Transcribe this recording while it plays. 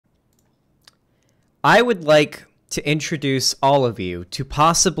I would like to introduce all of you to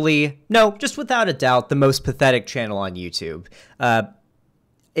possibly, no, just without a doubt, the most pathetic channel on YouTube.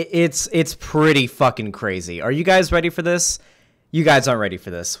 It's pretty fucking crazy. Are you guys ready for this? You guys aren't ready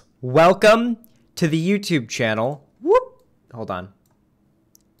for this. Welcome to the YouTube channel. Whoop. Hold on.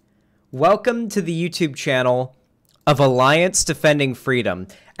 Welcome to the YouTube channel of Alliance Defending Freedom.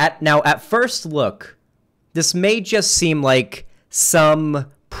 At first look, this may just seem like some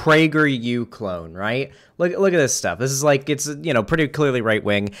PragerU clone, right? Look at this stuff. This is like, it's, you know, pretty clearly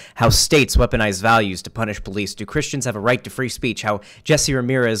right-wing. How states weaponize values to punish police. Do Christians have a right to free speech? How Jesse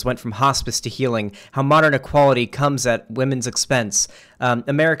Ramirez went from hospice to healing. How modern equality comes at women's expense.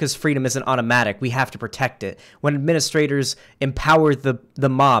 America's freedom isn't automatic. We have to protect it. When administrators empower the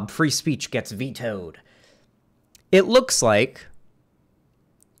mob, free speech gets vetoed. It looks like,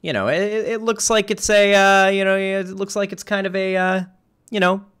 you know, it looks like it's a, you know, it looks like it's kind of a, you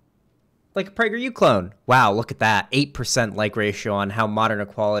know, like a PragerU clone. Wow, look at that. 8% like ratio on how modern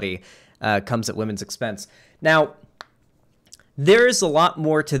equality comes at women's expense. Now, there is a lot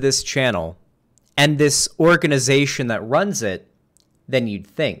more to this channel and this organization that runs it than you'd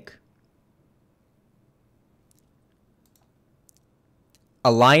think.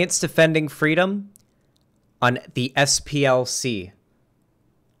 Alliance Defending Freedom on the SPLC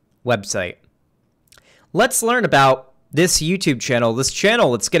website. Let's learn about this YouTube channel, this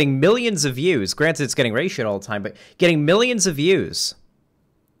channel that's getting millions of views. Granted, it's getting ratioed all the time, but getting millions of views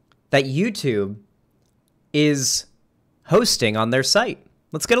that YouTube is hosting on their site.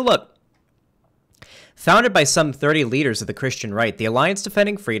 Let's get a look. Founded by some 30 leaders of the Christian right, the Alliance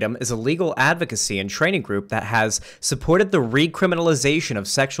Defending Freedom is a legal advocacy and training group that has supported the recriminalization of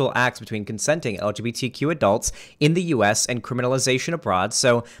sexual acts between consenting LGBTQ adults in the U.S. and criminalization abroad.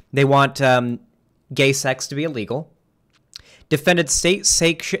 So they want gay sex to be illegal. Defended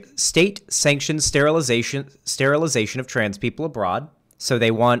state-sanctioned sterilization of trans people abroad. So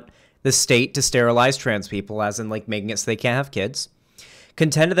they want the state to sterilize trans people, as in like making it so they can't have kids.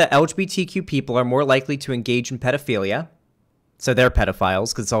 Contended that LGBTQ people are more likely to engage in pedophilia. So they're pedophiles,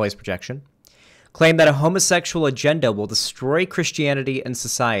 because it's always projection. Claim that a homosexual agenda will destroy Christianity and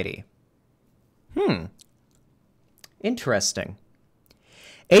society. Interesting.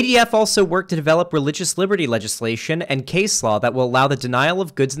 ADF also worked to develop religious liberty legislation and case law that will allow the denial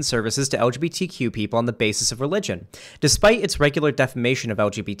of goods and services to LGBTQ people on the basis of religion. Despite its regular defamation of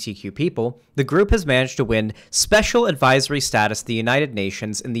LGBTQ people, the group has managed to win special advisory status at the United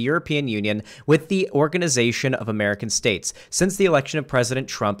Nations and the European Union with the Organization of American States. Since the election of President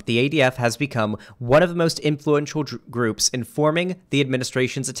Trump, the ADF has become one of the most influential groups informing the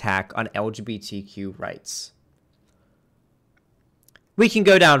administration's attack on LGBTQ rights. We can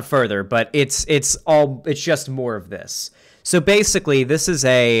go down further, but it's just more of this. So basically, this is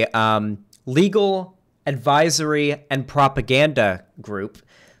a legal advisory and propaganda group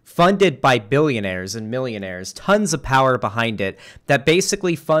funded by billionaires and millionaires, tons of power behind it, that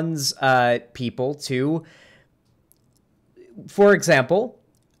basically funds people to, for example,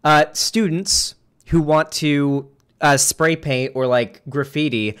 students who want to spray paint or like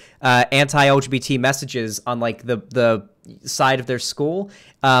graffiti anti-LGBT messages on like the side of their school.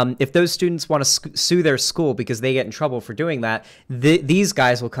 If those students want to sue their school because they get in trouble for doing that, these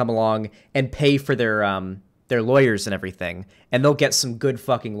guys will come along and pay for their lawyers and everything, and they'll get some good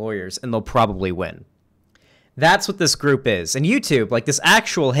fucking lawyers, and they'll probably win. That's what this group is. And YouTube, like this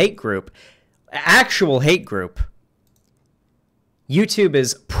actual hate group, YouTube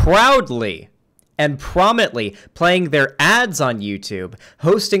is proudly and prominently playing their ads on YouTube,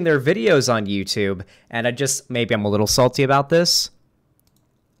 hosting their videos on YouTube, and maybe I'm a little salty about this.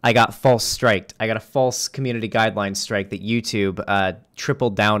 I got false striked. I got a false community guidelines strike that YouTube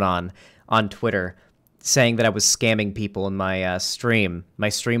tripled down on Twitter, saying that I was scamming people in my stream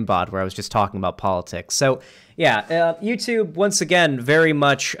bot where I was just talking about politics. So yeah, YouTube, once again, very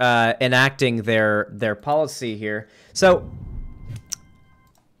much enacting their policy here. So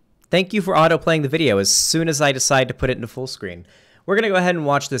thank you for auto-playing the video as soon as I decide to put it into full screen. We're going to go ahead and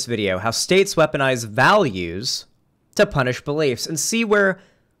watch this video, how states weaponize values to punish beliefs, and see where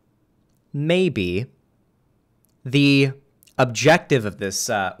maybe the objective of this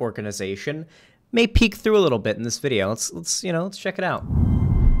organization may peek through a little bit in this video. Let's check it out.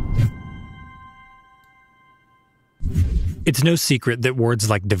 It's no secret that words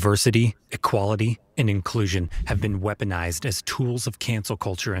like diversity, equality, and inclusion have been weaponized as tools of cancel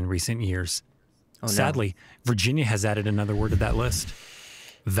culture in recent years. Oh, no. Sadly, Virginia has added another word to that list: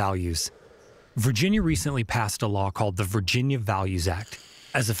 values. Virginia recently passed a law called the Virginia Values Act.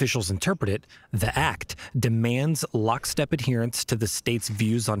 As officials interpret it, the act demands lockstep adherence to the state's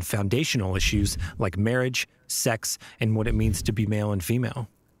views on foundational issues like marriage, sex, and what it means to be male and female.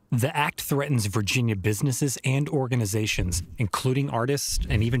 The act threatens Virginia businesses and organizations, including artists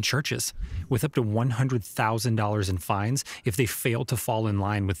and even churches, with up to $100,000 in fines if they fail to fall in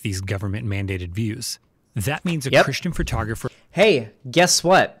line with these government-mandated views. That means a Christian photographer... Hey, guess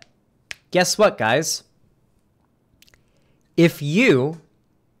what? Guess what, guys? If you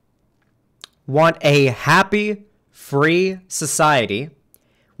want a happy, free society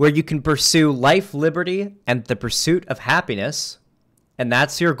where you can pursue life, liberty, and the pursuit of happiness, and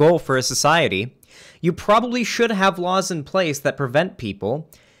that's your goal for a society, you probably should have laws in place that prevent people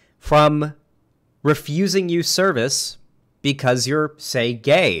from refusing you service because you're, say,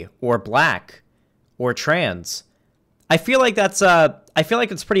 gay or black or trans. I feel like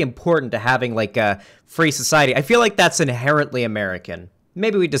it's pretty important to having like a free society. I feel like that's inherently American.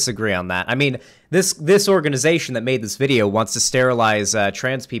 Maybe we disagree on that. I mean, this organization that made this video wants to sterilize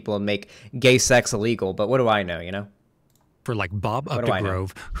trans people and make gay sex illegal, but what do I know, you know? For like Bob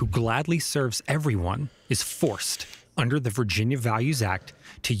Updegrove, who gladly serves everyone, is forced, under the Virginia Values Act,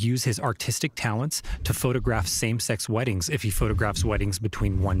 to use his artistic talents to photograph same-sex weddings if he photographs weddings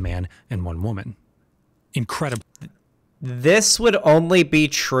between one man and one woman. Incredible. This would only be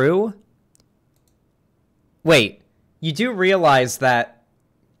true... Wait, you do realize that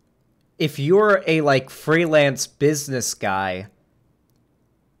if you're a, like, freelance business guy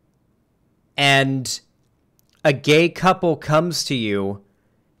and a gay couple comes to you,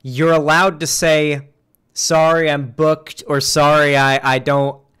 you're allowed to say, sorry, I'm booked, or sorry,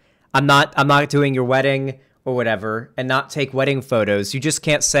 I'm not doing your wedding, or whatever, and not take wedding photos. You just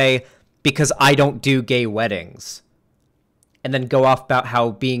can't say, because I don't do gay weddings, and then go off about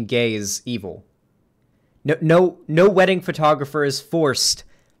how being gay is evil. No wedding photographer is forced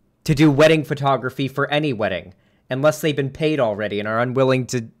to do wedding photography for any wedding, unless they've been paid already and are unwilling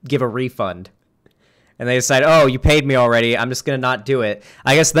to give a refund. And they decide, oh, you paid me already, I'm just going to not do it.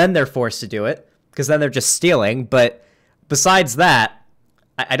 I guess then they're forced to do it, because then they're just stealing. But besides that,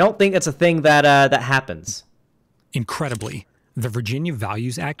 I don't think it's a thing that happens. Incredibly, the Virginia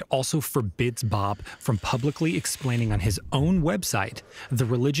Values Act also forbids Bob from publicly explaining on his own website the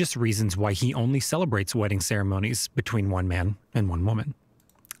religious reasons why he only celebrates wedding ceremonies between one man and one woman.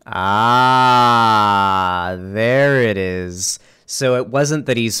 Ah, there it is. So it wasn't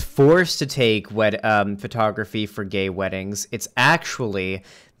that he's forced to take photography for gay weddings. It's actually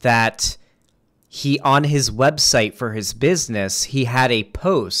that he, on his website for his business, he had a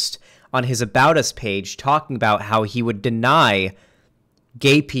post on his About Us page talking about how he would deny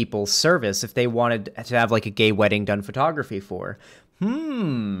gay people service if they wanted to have like a gay wedding done photography for. A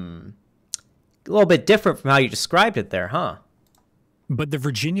little bit different from how you described it there, huh? But the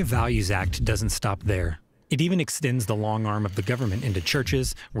Virginia Values Act doesn't stop there. It even extends the long arm of the government into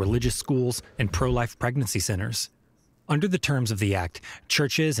churches, religious schools, and pro-life pregnancy centers. Under the terms of the act,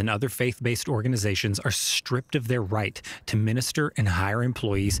 churches and other faith-based organizations are stripped of their right to minister and hire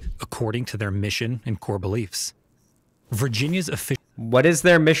employees according to their mission and core beliefs. Virginia's official... What is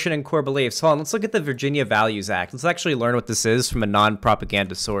their mission and core beliefs? Hold on, let's look at the Virginia Values Act. Let's actually learn what this is from a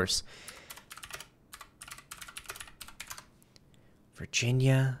non-propaganda source.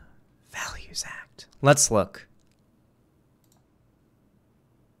 Virginia Values Act. Let's look.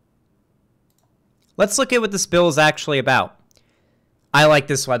 Let's look at what this bill is actually about. I like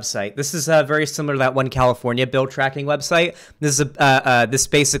this website. This is very similar to that one California bill tracking website. This is this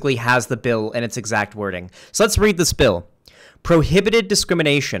basically has the bill in its exact wording. So let's read this bill. Prohibited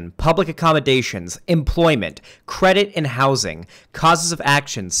discrimination, public accommodations, employment, credit and housing, causes of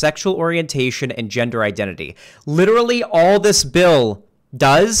action, sexual orientation, and gender identity. Literally all this bill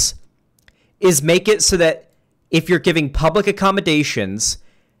does is make it so that if you're giving public accommodations,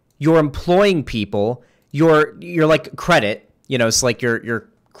 you're employing people, you're like credit, you know, it's like your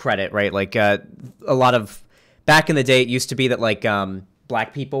credit, right? Like a lot of, back in the day, it used to be that like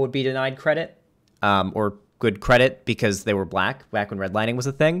black people would be denied credit or good credit because they were black, back when redlining was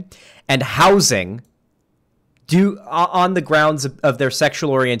a thing. And housing on the grounds of their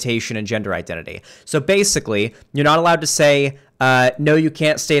sexual orientation and gender identity. So basically, you're not allowed to say, no, you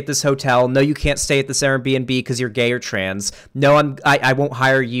can't stay at this hotel. No, you can't stay at this Airbnb because you're gay or trans. No, I won't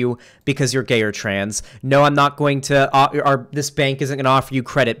hire you because you're gay or trans. No, I'm not going to, this bank isn't going to offer you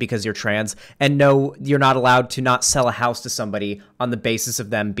credit because you're trans. And no, you're not allowed to not sell a house to somebody on the basis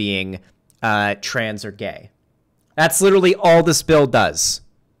of them being trans or gay. That's literally all this bill does.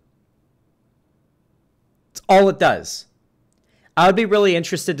 It's all it does. I would be really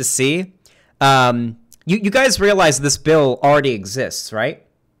interested to see. You guys realize this bill already exists, right?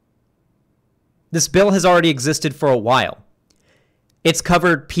 This bill has already existed for a while. It's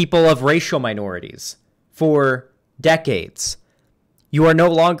covered people of racial minorities for decades. You are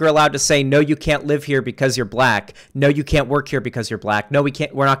no longer allowed to say, no, you can't live here because you're black. No, you can't work here because you're black. No,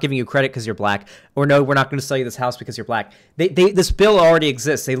 we're not giving you credit because you're black. Or no, we're not going to sell you this house because you're black. This bill already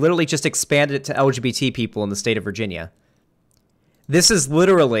exists. They literally just expanded it to LGBT people in the state of Virginia. This is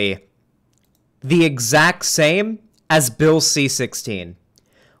literally the exact same as Bill C-16.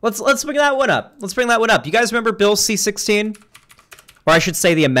 Let's bring that one up. Let's bring that one up. You guys remember Bill C-16? Or I should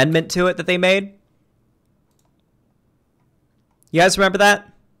say the amendment to it that they made? You guys remember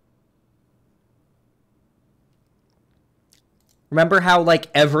that? Remember how like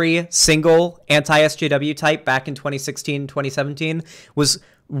every single anti-SJW type back in 2016, 2017 was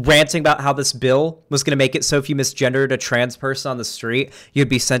ranting about how this bill was going to make it so if you misgendered a trans person on the street, you'd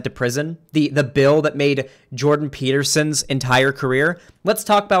be sent to prison? The bill that made Jordan Peterson's entire career? Let's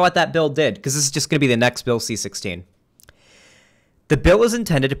talk about what that bill did, because this is just going to be the next Bill C-16. The bill is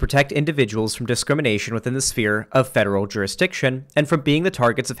intended to protect individuals from discrimination within the sphere of federal jurisdiction and from being the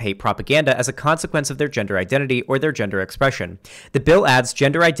targets of hate propaganda as a consequence of their gender identity or their gender expression. The bill adds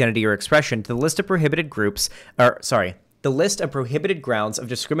gender identity or expression to the list of prohibited grounds of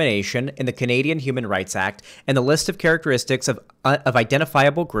discrimination in the Canadian Human Rights Act and the list of characteristics of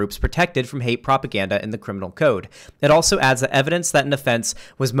identifiable groups protected from hate propaganda in the Criminal Code. It also adds the evidence that an offense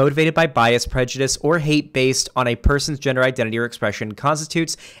was motivated by bias, prejudice, or hate based on a person's gender identity or expression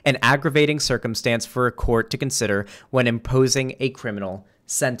constitutes an aggravating circumstance for a court to consider when imposing a criminal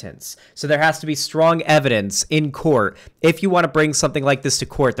sentence. So there has to be strong evidence in court. If you want to bring something like this to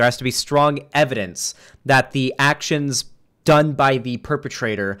court, there has to be strong evidence that the actions done by the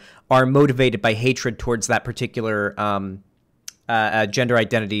perpetrator are motivated by hatred towards that particular gender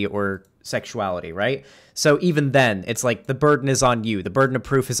identity or sexuality, right? So even then, it's like the burden is on you. The burden of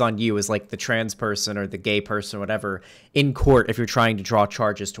proof is on you as like the trans person or the gay person or whatever in court if you're trying to draw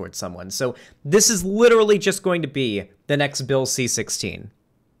charges towards someone. So this is literally just going to be the next Bill C-16,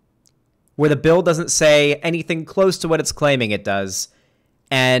 where the bill doesn't say anything close to what it's claiming it does.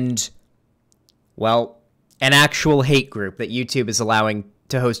 And, well, an actual hate group that YouTube is allowing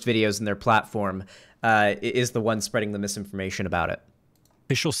to host videos in their platform is the one spreading the misinformation about it.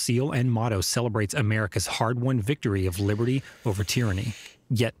 Official seal and motto celebrates America's hard-won victory of liberty over tyranny.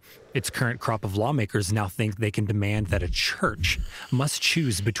 Yet, its current crop of lawmakers now think they can demand that a church must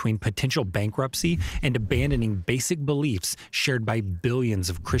choose between potential bankruptcy and abandoning basic beliefs shared by billions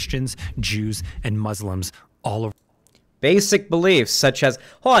of Christians, Jews, and Muslims all over. Basic beliefs such as...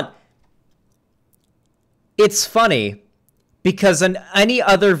 Hold on. It's funny because in any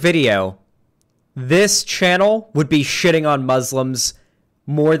other video, this channel would be shitting on Muslims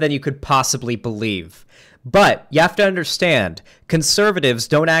more than you could possibly believe. But you have to understand, conservatives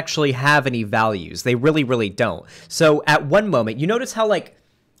don't actually have any values. They really, really don't. So at one moment, you notice how like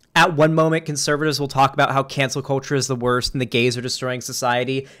at one moment conservatives will talk about how cancel culture is the worst and the gays are destroying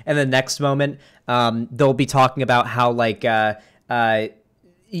society. And the next moment, they'll be talking about how like,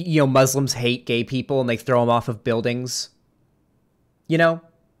 Muslims hate gay people and they throw them off of buildings. You know,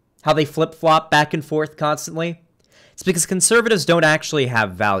 how they flip-flop back and forth constantly. It's because conservatives don't actually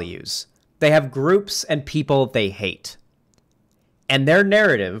have values. They have groups and people they hate. And their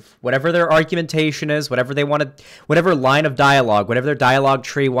narrative, whatever their argumentation is, whatever they want to, whatever line of dialogue, whatever their dialogue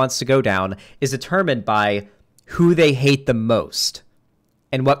tree wants to go down, is determined by who they hate the most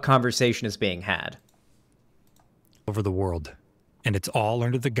and what conversation is being had. Over the world. And it's all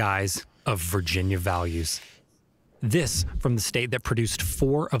under the guise of Virginia values. This from the state that produced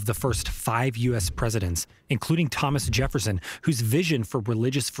 4 of the first 5 U.S. presidents, including Thomas Jefferson, whose vision for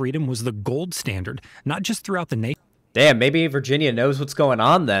religious freedom was the gold standard, not just throughout the nation. Damn, maybe Virginia knows what's going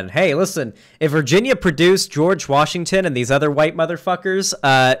on then. Hey, listen, if Virginia produced George Washington and these other white motherfuckers,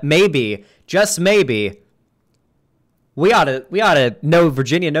 maybe, just maybe, we ought to know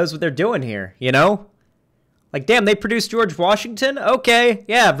Virginia knows what they're doing here, you know? Like, damn, they produced George Washington? Okay,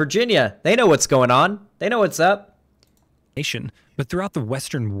 yeah, Virginia. They know what's going on. They know what's up. But throughout the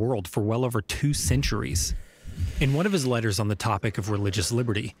Western world for well over 2 centuries. In one of his letters on the topic of religious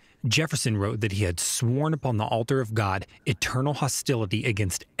liberty, Jefferson wrote that he had sworn upon the altar of God eternal hostility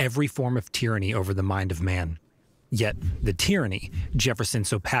against every form of tyranny over the mind of man. Yet, the tyranny Jefferson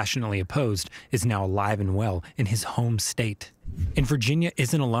so passionately opposed is now alive and well in his home state. And Virginia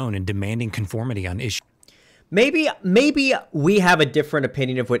isn't alone in demanding conformity on issues. Maybe we have a different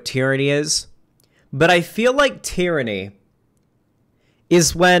opinion of what tyranny is, but I feel like tyranny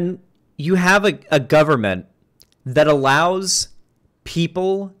is when you have a government that allows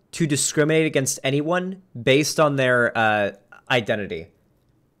people to discriminate against anyone based on their identity.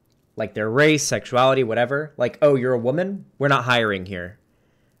 Like their race, sexuality, whatever. Like, oh, you're a woman? We're not hiring here.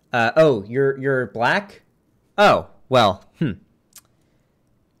 Oh, you're black? Oh, well,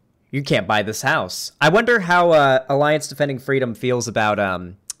 you can't buy this house. I wonder how Alliance Defending Freedom feels about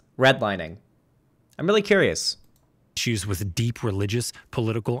redlining. I'm really curious. Issues with deep religious,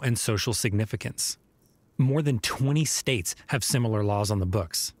 political, and social significance. More than 20 states have similar laws on the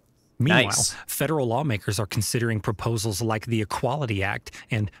books. Meanwhile, Nice. federal lawmakers are considering proposals like the Equality Act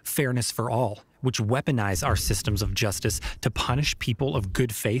and Fairness for All, which weaponize our systems of justice to punish people of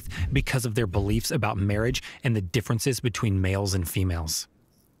good faith because of their beliefs about marriage and the differences between males and females.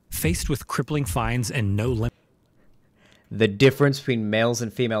 Faced with crippling fines and no limit. The difference between males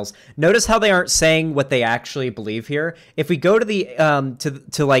and females. Notice how they aren't saying what they actually believe here. If we go to the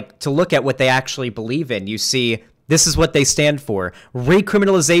to look at what they actually believe in, you see this is what they stand for: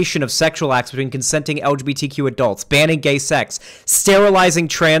 recriminalization of sexual acts between consenting LGBTQ adults, banning gay sex, sterilizing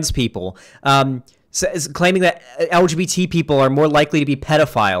trans people, claiming that LGBT people are more likely to be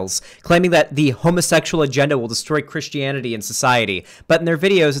pedophiles, claiming that the homosexual agenda will destroy Christianity and society. But in their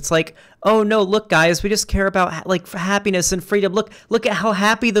videos, it's like, oh no, look guys, we just care about like happiness and freedom. Look at how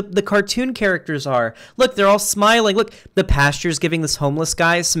happy the cartoon characters are. Look, they're all smiling. Look, the pastor's giving this homeless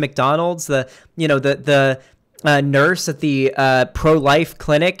guy some McDonald's. The nurse at the pro-life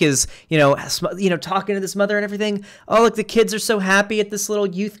clinic is, talking to this mother and everything. Oh, look, the kids are so happy at this little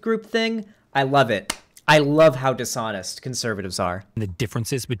youth group thing. I love it. I love how dishonest conservatives are. The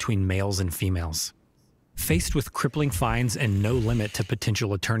differences between males and females. Faced with crippling fines and no limit to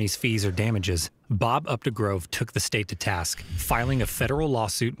potential attorneys' fees or damages, Bob Updegrove took the state to task, filing a federal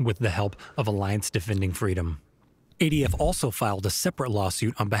lawsuit with the help of Alliance Defending Freedom. ADF also filed a separate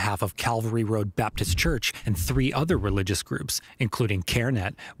lawsuit on behalf of Calvary Road Baptist Church and 3 other religious groups, including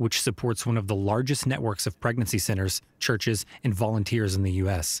CareNet, which supports one of the largest networks of pregnancy centers, churches, and volunteers in the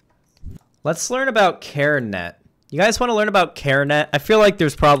U.S. Let's learn about CareNet. You guys want to learn about CareNet? I feel like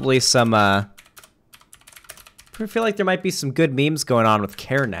there's probably some, I feel like there might be some good memes going on with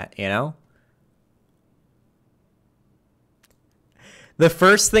CareNet, you know? The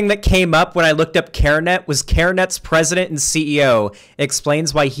first thing that came up when I looked up CareNet was CareNet's president and CEO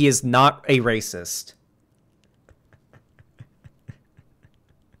explains why he is not a racist.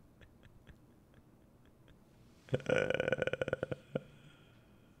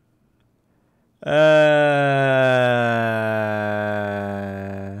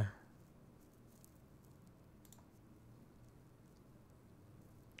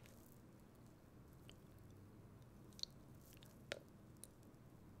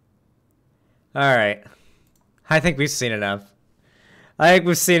 All right. I think we've seen enough. I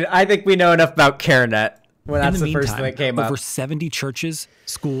think we know enough about CareNet. Well, that's the first thing that came up. Over 70 churches,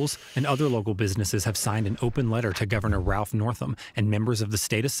 schools, and other local businesses have signed an open letter to Governor Ralph Northam and members of the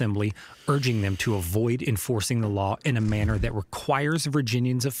state assembly, urging them to avoid enforcing the law in a manner that requires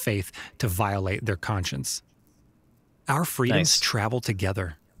Virginians of faith to violate their conscience. Our freedoms travel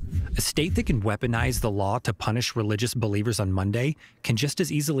together. A state that can weaponize the law to punish religious believers on Monday can just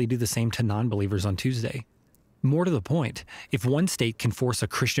as easily do the same to non-believers on Tuesday. More to the point, if one state can force a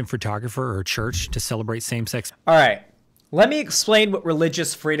Christian photographer or church to celebrate same-sex... All right, let me explain what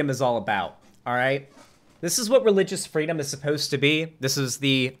religious freedom is all about, all right? This is what religious freedom is supposed to be. This is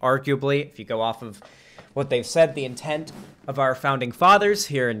arguably, if you go off of what they've said, the intent of our founding fathers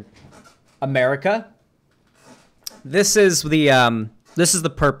here in America. This is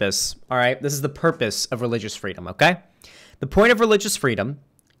the purpose, all right? This is the purpose of religious freedom, okay? The point of religious freedom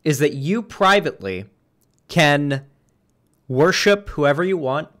is that you privately can worship whoever you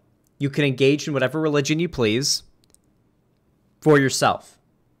want. You can engage in whatever religion you please for yourself.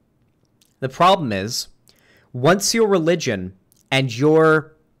 The problem is, once your religion and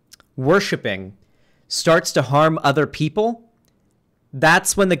your worshiping starts to harm other people,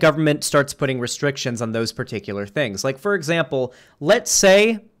 that's when the government starts putting restrictions on those particular things. Like, for example, let's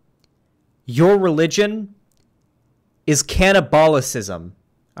say your religion is cannibalism.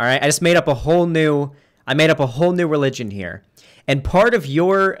 All right, I made up a whole new religion here. And part of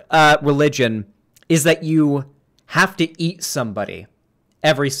your religion is that you have to eat somebody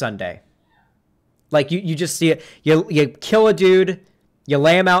every Sunday. Like you just see it, you kill a dude, you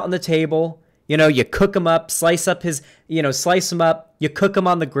lay him out on the table, you cook him up, slice him up, you cook him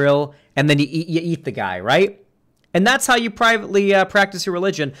on the grill, and then you eat the guy, right? And that's how you privately practice your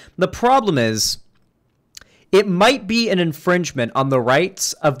religion. The problem is, it might be an infringement on the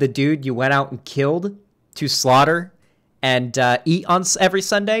rights of the dude you went out and killed to slaughter and eat on every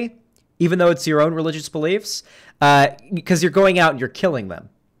Sunday, even though it's your own religious beliefs, because you're going out and you're killing them.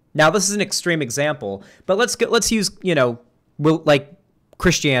 Now, this is an extreme example, but let's use, you know, like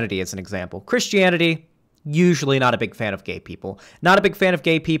Christianity as an example. Christianity, usually not a big fan of gay people. Not a big fan of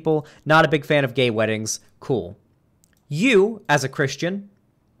gay people, not a big fan of gay weddings. Cool. You, as a Christian,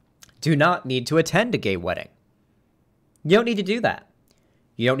 do not need to attend a gay wedding. You don't need to do that.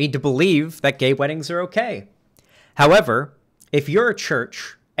 You don't need to believe that gay weddings are okay. However, if you're a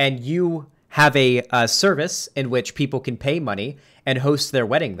church and you have a service in which people can pay money and host their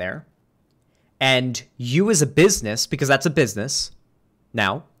wedding there, and you as a business, because that's a business,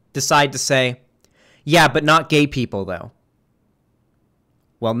 now decide to say, yeah, but not gay people though.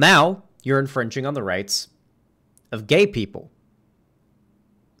 Well, now you're infringing on the rights of gay people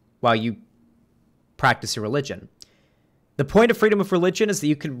while you practice your religion. The point of freedom of religion is that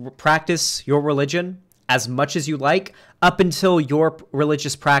you can practice your religion as much as you like up until your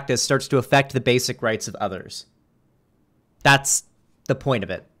religious practice starts to affect the basic rights of others. That's the point of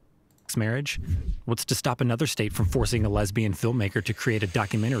it. Marriage? What's to stop another state from forcing a lesbian filmmaker to create a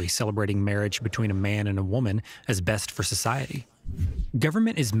documentary celebrating marriage between a man and a woman as best for society?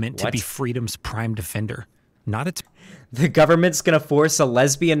 Government is meant to be freedom's prime defender, not its... The government's gonna force a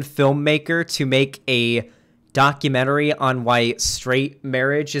lesbian filmmaker to make a documentary on why straight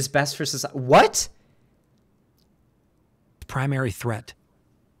marriage is best for society. What? Primary threat.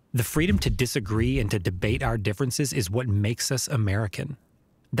 The freedom to disagree and to debate our differences is what makes us American.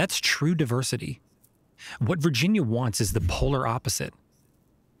 That's true diversity. What Virginia wants is the polar opposite.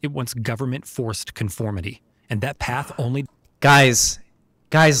 It wants government-forced conformity, and that path only... Guys,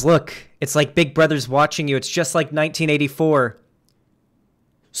 look. It's like Big Brother's watching you. It's just like 1984.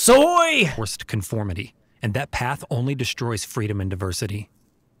 Soy! Forced conformity, and that path only destroys freedom and diversity.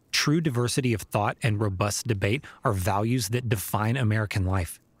 True diversity of thought and robust debate are values that define American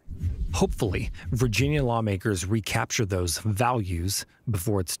life. Hopefully, Virginia lawmakers recapture those values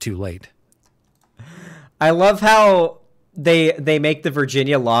before it's too late. I love how they make the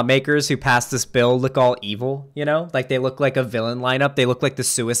Virginia lawmakers who passed this bill look all evil, you know? Like they look like a villain lineup. They look like the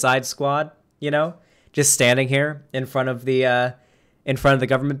Suicide Squad, you know? Just standing here in front of the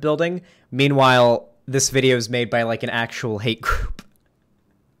government building. Meanwhile, this video is made by like an actual hate group.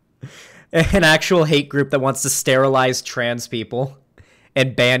 An actual hate group that wants to sterilize trans people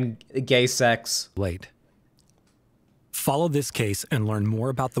and ban gay sex. Late. Follow this case and learn more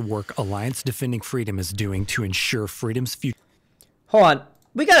about the work Alliance Defending Freedom is doing to ensure freedom's future. Hold on.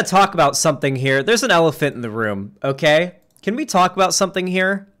 We gotta talk about something here. There's an elephant in the room, okay? Can we talk about something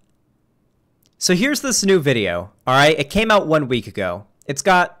here? So here's this new video, all right? It came out 1 week ago. It's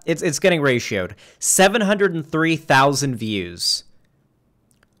getting ratioed. 703,000 views.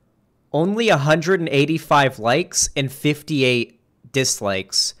 Only 185 likes and 58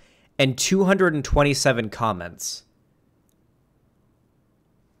 dislikes and 227 comments.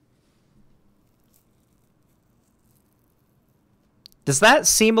 Does that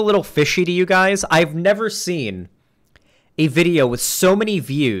seem a little fishy to you guys? I've never seen a video with so many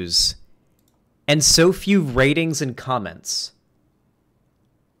views and so few ratings and comments.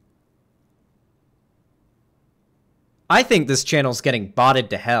 I think this channel's getting botted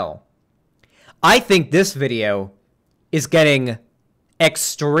to hell. I think this video is getting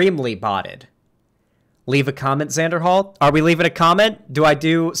extremely botted. Leave a comment, Xander Hall. Are we leaving a comment? Do I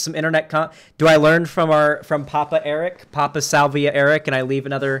do some internet do I learn from Papa Eric, Papa Salvia Eric, and I leave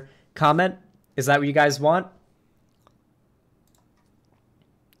another comment? Is that what you guys want?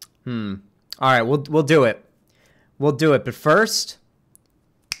 All right, we'll do it. We'll do it, but first,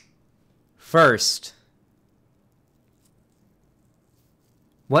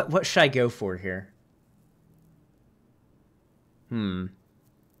 what should I go for here?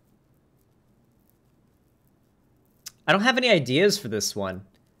 I don't have any ideas for this one.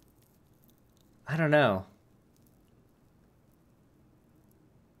 I don't know.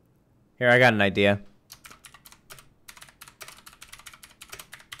 Here, I got an idea.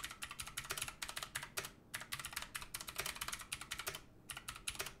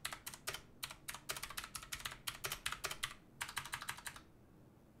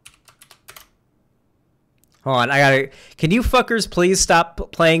 Hold on, can you fuckers please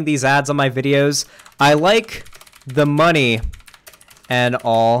stop playing these ads on my videos? I like the money and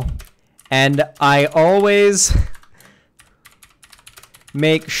all, and I always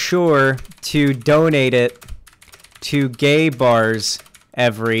make sure to donate it to gay bars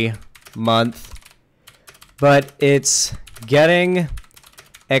every month, but it's getting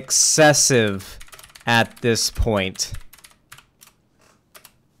excessive at this point.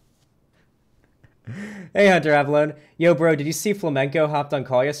 Hey, Hunter Avalone. Yo, bro, did you see Flamenco hopped on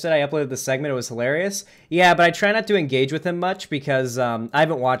call yesterday? I uploaded the segment. It was hilarious. Yeah, but I try not to engage with him much because I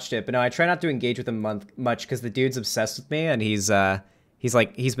haven't watched it. But no, I try not to engage with him much because the dude's obsessed with me and he's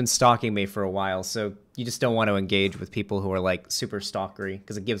been stalking me for a while. So you just don't want to engage with people who are like super stalkery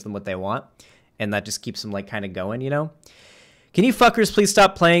because it gives them what they want. And that just keeps them like kind of going, you know? Can you fuckers please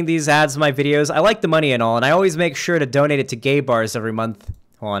stop playing these ads in my videos? I like the money and all, and I always make sure to donate it to gay bars every month.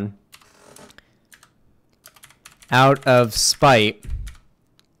 Hold on. Out of spite.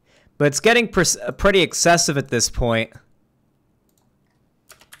 But it's getting pretty excessive at this point.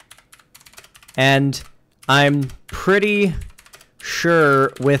 And I'm pretty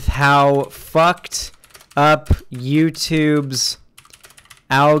sure with how fucked up YouTube's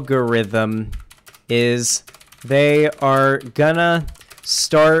algorithm is, they are gonna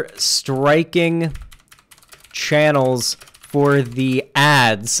start striking channels for the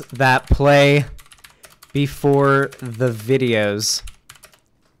ads that play before the videos.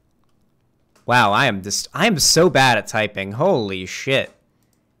 Wow, I am so bad at typing. Holy shit.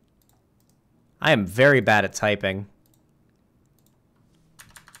 I am very bad at typing.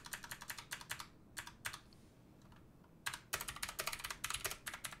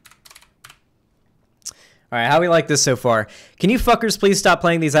 All right, how we like this so far? Can you fuckers please stop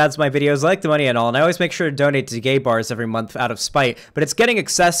playing these ads in my videos? I like the money and all, and I always make sure to donate to gay bars every month out of spite, but it's getting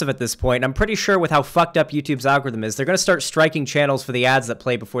excessive at this point, and I'm pretty sure with how fucked up YouTube's algorithm is, they're going to start striking channels for the ads that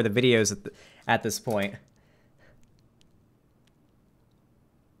play before the videos at this point.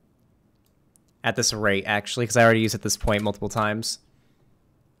 At this rate, actually, because I already used at this point multiple times.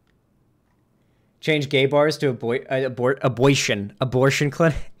 Change gay bars to abortion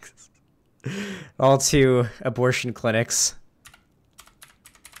clinics. All to abortion clinics.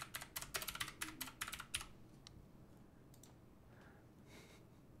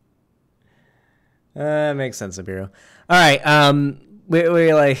 Makes sense, Abiru. All right,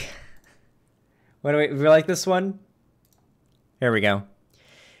 we like, what do we like this one? Here we go.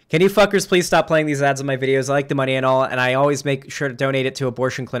 Can you fuckers please stop playing these ads on my videos? I like the money and all, and I always make sure to donate it to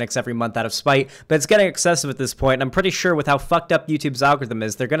abortion clinics every month out of spite, but it's getting excessive at this point, and I'm pretty sure with how fucked up YouTube's algorithm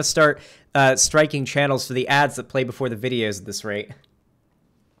is, they're going to start striking channels for the ads that play before the videos at this rate.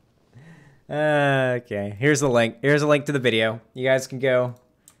 Okay, here's the link. Here's a link to the video. You guys can go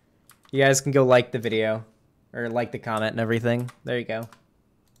like the video, or like the comment and everything. There you go.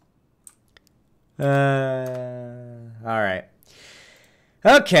 All right.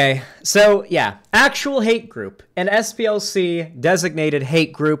 Okay, so yeah, actual hate group, an SPLC designated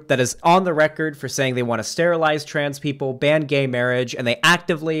hate group that is on the record for saying they want to sterilize trans people, ban gay marriage, and they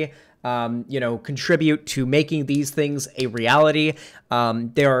actively, contribute to making these things a reality.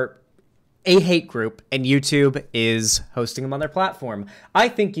 They are a hate group, and YouTube is hosting them on their platform. I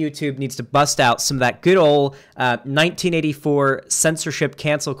think YouTube needs to bust out some of that good old 1984 censorship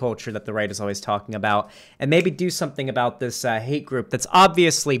cancel culture that the right is always talking about, and maybe do something about this hate group that's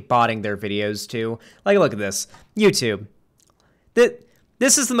obviously botting their videos too. Like, look at this. YouTube.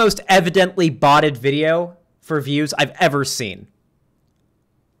 This is the most evidently botted video for views I've ever seen.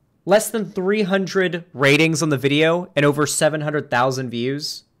 Less than 300 ratings on the video and over 700,000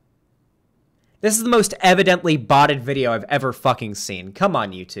 views. This is the most evidently botted video I've ever fucking seen. Come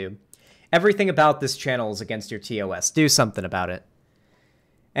on, YouTube. Everything about this channel is against your TOS. Do something about it.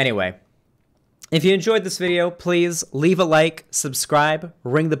 Anyway, if you enjoyed this video, please leave a like, subscribe,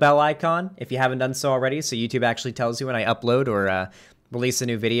 ring the bell icon if you haven't done so already, so YouTube actually tells you when I upload or release a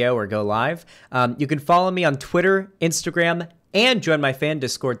new video or go live. You can follow me on Twitter, Instagram, and join my fan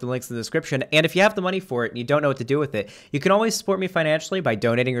Discord. The link's in the description. And if you have the money for it and you don't know what to do with it, you can always support me financially by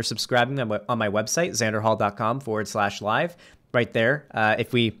donating or subscribing on my website, xanderhall.com/live. Right there.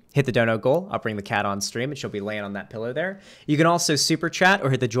 If we hit the dono goal, I'll bring the cat on stream and she'll be laying on that pillow there. You can also super chat or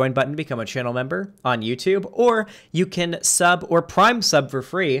hit the join button to become a channel member on YouTube, or you can sub or prime sub for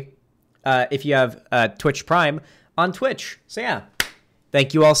free if you have Twitch Prime on Twitch. So yeah,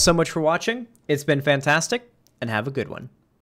 thank you all so much for watching. It's been fantastic, and have a good one.